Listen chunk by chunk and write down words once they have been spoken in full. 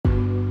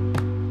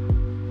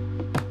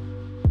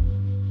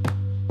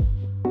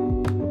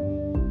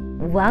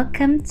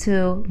Welcome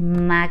to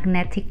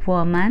Magnetic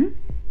Woman,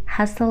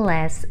 Hustle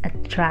Less,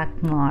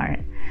 Attract More.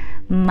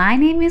 My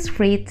name is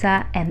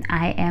Rita and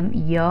I am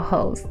your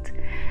host.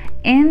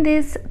 In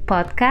this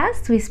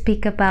podcast, we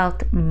speak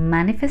about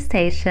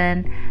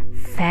manifestation,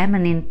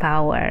 feminine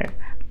power,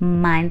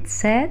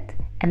 mindset,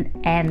 and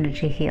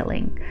energy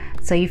healing.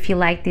 So if you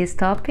like these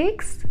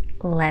topics,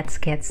 let's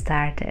get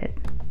started.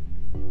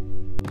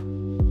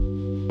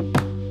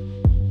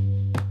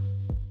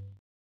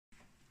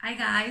 Hi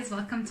guys,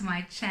 welcome to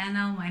my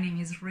channel. My name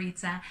is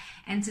Rita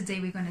and today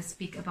we're going to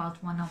speak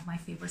about one of my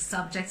favorite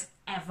subjects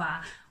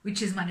ever,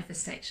 which is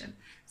manifestation.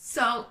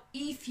 So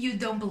if you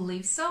don't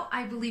believe so,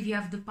 I believe you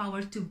have the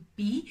power to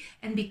be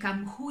and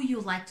become who you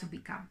like to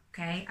become,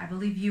 okay? I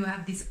believe you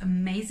have this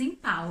amazing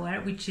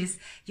power, which is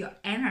your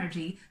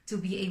energy, to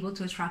be able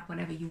to attract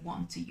whatever you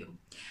want to you.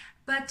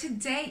 But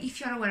today, if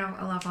you're aware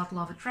about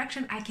law of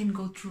attraction, I can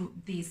go through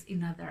this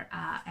in another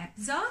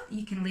episode.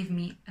 You can leave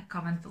me a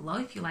comment below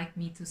if you like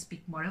me to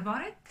speak more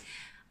about it.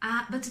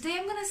 But today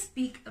I'm going to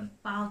speak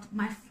about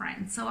my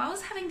friend. So I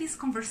was having this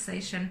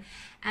conversation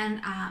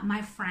and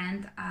my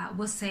friend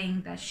was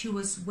saying that she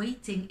was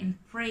waiting and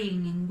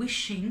praying and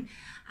wishing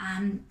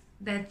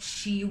that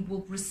she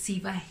will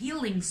receive a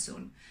healing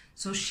soon.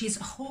 So she's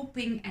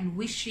hoping and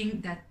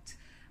wishing that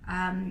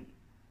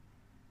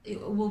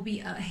it will be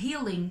a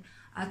healing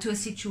to a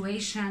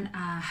situation,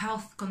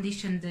 health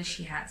condition that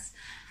she has.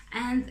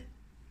 And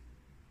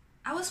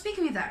I was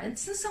speaking with her, and at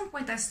some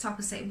point I stopped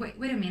to say,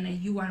 wait a minute,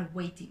 you are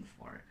waiting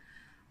for.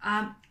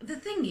 The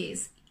thing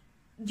is,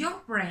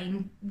 your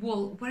brain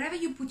will, wherever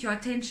you put your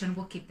attention,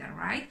 will keep that,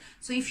 right?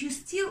 So if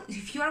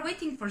you are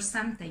waiting for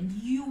something,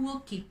 you will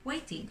keep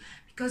waiting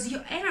because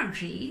your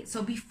energy,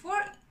 so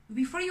before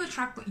you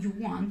attract what you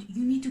want,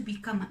 you need to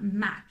become a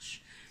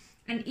match.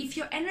 And if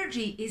your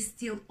energy is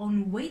still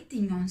on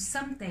waiting on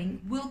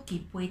something, we'll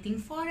keep waiting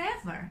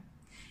forever.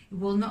 You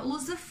will not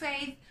lose the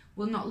faith,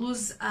 will not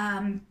lose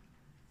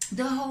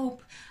the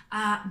hope,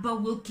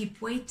 but we'll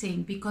keep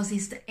waiting because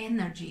it's the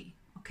energy,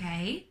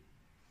 okay?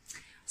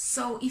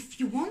 So if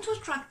you want to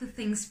attract the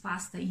things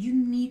faster, you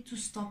need to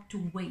stop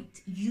to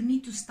wait. You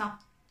need to start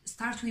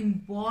to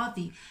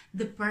embody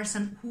the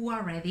person who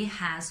already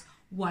has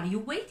what are you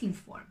waiting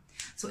for.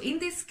 So in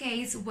this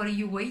case, what are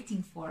you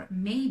waiting for?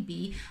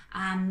 Maybe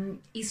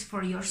is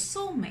for your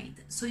soulmate.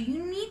 So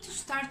you need to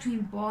start to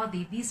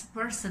embody this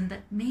person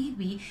that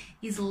maybe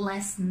is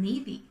less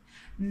needy.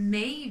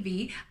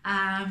 Maybe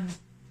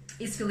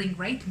is feeling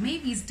great.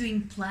 Maybe is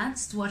doing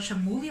plans to watch a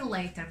movie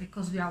later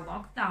because we are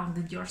locked down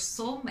with your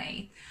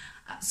soulmate.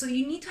 So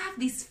you need to have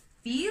these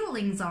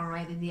feelings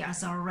already. They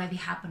has already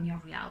happened in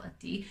your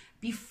reality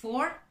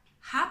before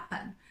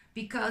happen.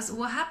 Because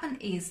what happened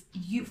is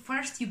you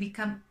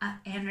become an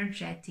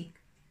energetic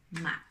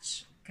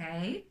match,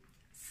 okay?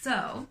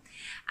 So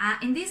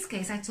in this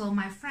case, I told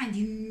my friend,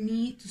 you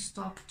need to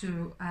stop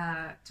to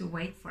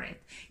wait for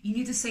it. You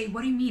need to say,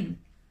 what do you mean?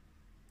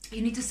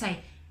 You need to say,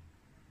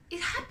 it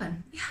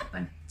happened.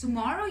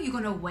 Tomorrow you're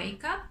gonna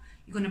wake up,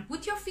 you're gonna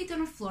put your feet on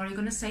the floor, you're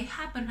gonna say,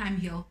 happened, I'm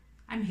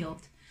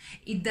healed.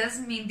 It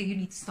doesn't mean that you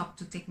need to stop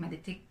to take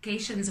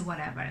medications or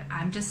whatever.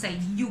 I'm just saying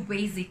you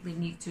basically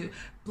need to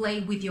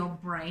play with your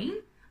brain,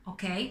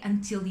 okay,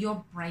 until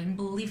your brain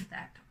believes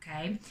that,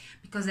 okay?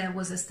 Because there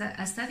was a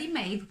study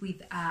made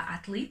with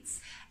athletes,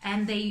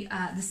 and they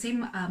the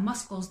same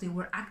muscles they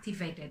were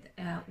activated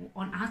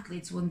on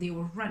athletes when they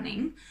were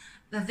running.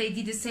 That they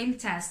did the same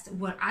test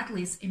where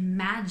athletes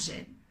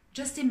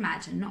just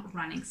imagine, not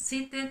running,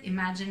 seated,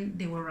 imagine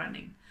they were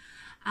running,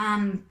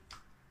 and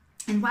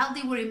while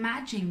they were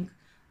imagining.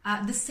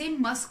 The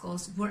same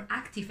muscles were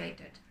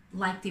activated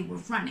like they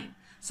were running.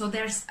 So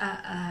there's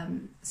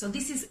so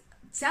this is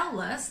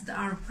tell us that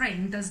our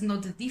brain does know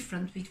the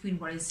difference between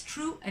what is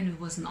true and it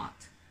was not.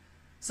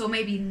 So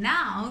maybe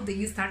now that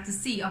you start to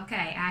see,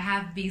 okay, I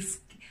have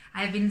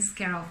been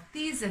scared of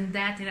this and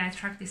that, and I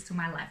attract this to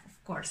my life,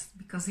 of course,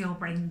 because your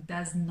brain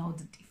does know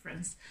the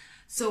difference.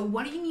 So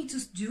what you need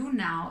to do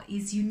now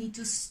is you need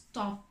to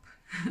stop.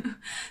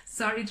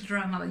 Sorry to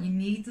drama, but you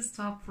need to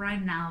stop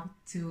right now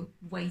to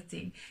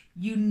waiting.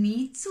 You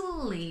need to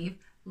live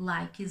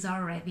like it's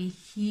already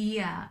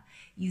here.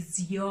 It's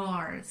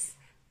yours.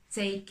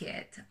 Take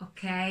it,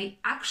 okay?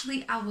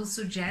 Actually, I will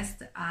suggest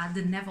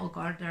the Neville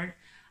Goddard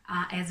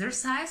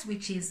exercise,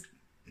 which is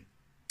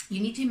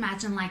you need to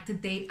imagine like the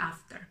day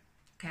after,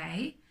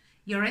 okay?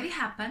 It already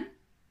happened.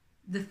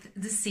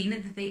 The scene the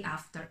day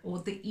after or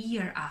the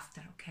year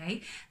after,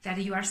 okay? That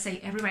you are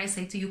everybody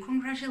say to you,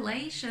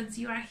 congratulations,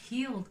 you are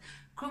healed.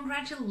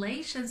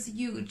 Congratulations,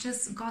 you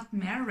just got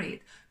married.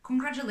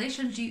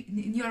 Congratulations,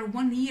 you are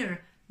 1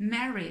 year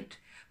married.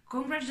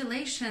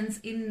 Congratulations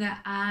in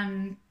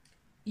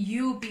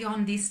you be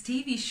on this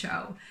TV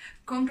show.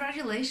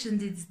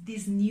 Congratulations, it's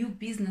this new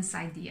business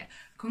idea.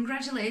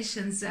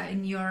 Congratulations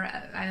in your,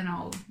 I don't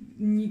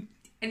know,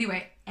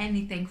 anyway,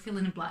 anything, fill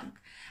in the blank.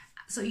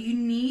 So you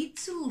need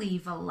to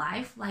live a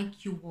life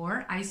like you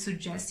were. I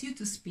suggest you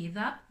to speed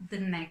up the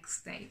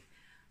next day.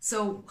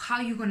 So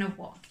how you gonna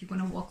walk? You're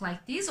gonna walk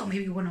like this, or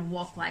maybe you're gonna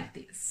walk like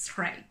this,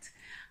 straight.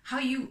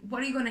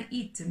 What are you gonna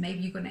eat? Maybe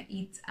you're gonna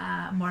eat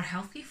more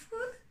healthy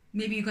food.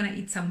 Maybe you're gonna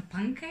eat some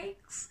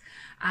pancakes.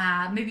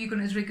 Maybe you're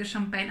gonna drink a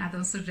champagne. I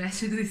don't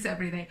suggest you do this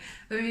every day.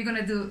 But maybe you're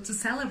gonna do to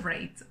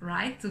celebrate,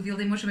 right? To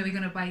build emotion. Maybe you're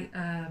gonna buy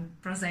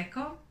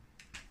prosecco,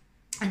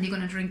 and you're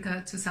gonna drink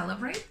to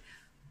celebrate.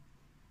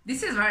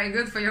 This is very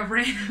good for your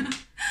brain.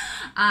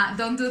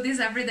 Don't do this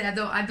every day.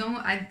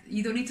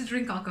 You don't need to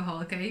drink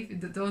alcohol, okay?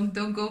 Don't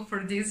go for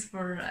this.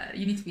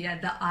 You need to be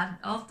an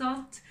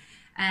adult,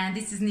 and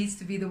this needs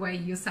to be the way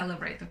you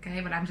celebrate,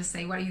 okay? But I'm just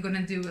saying, what are you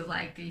gonna do?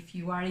 Like, if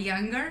you are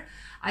younger,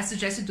 I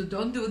suggest you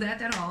don't do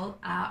that at all.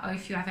 Or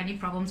if you have any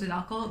problems with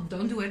alcohol,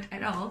 don't do it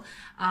at all.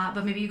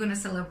 But maybe you're gonna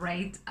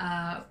celebrate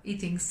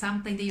eating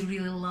something that you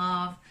really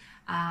love.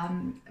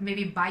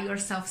 Maybe buy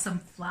yourself some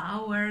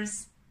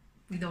flowers.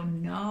 We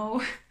don't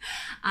know.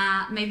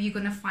 Maybe you're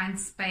gonna find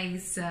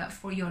space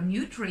for your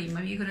new dream.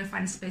 Maybe you're gonna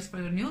find space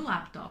for your new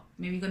laptop.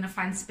 Maybe you're gonna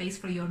find space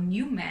for your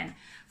new man.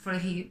 For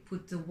he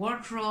put the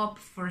wardrobe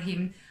for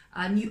him,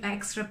 a new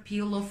extra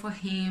pillow for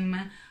him,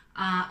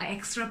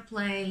 extra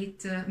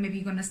plate. Maybe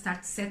you're gonna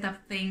start to set up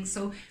things.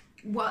 So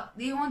what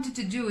they want you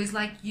to do is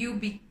like you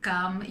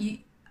become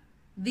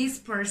this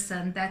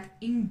person that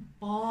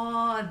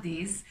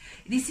embodies.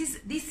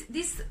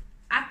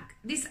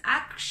 These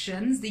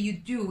actions that you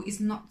do is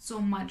not so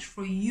much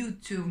for you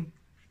to,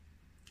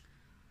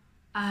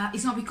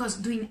 it's not because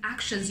doing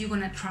actions you're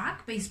gonna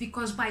track, but it's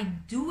because by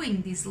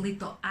doing these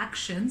little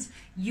actions,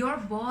 your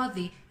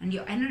body and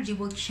your energy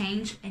will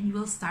change and you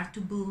will start to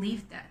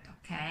believe that,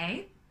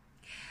 okay?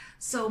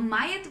 So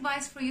my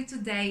advice for you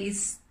today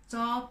is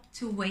stop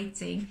to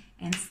waiting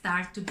and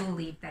start to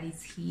believe that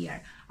it's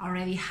here.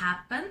 Already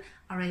happened,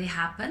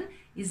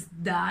 is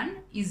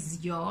done,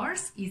 is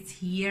yours, it's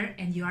here,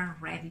 and you are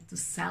ready to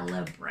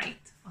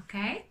celebrate,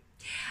 okay?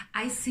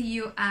 I see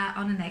you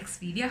on the next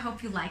video. I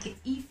hope you like it.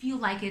 If you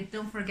like it,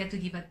 don't forget to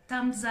give a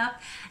thumbs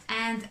up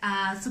and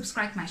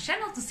subscribe to my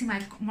channel to see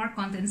more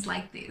contents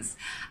like this.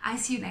 I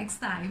see you next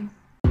time.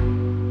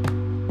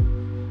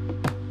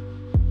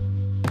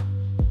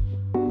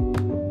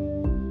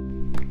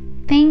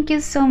 Thank you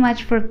so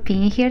much for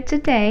being here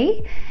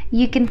today.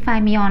 You can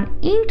find me on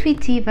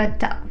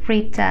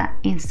intuitiva.rita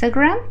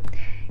Instagram.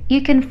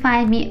 You can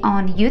find me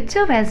on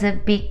YouTube as a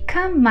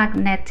Become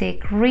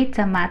Magnetic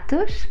Rita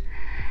Matos.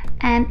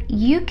 And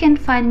you can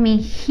find me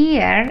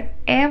here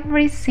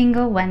every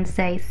single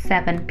Wednesday,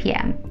 7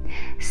 p.m.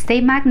 Stay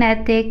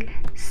magnetic,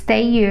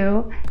 stay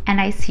you, and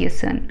I see you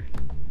soon.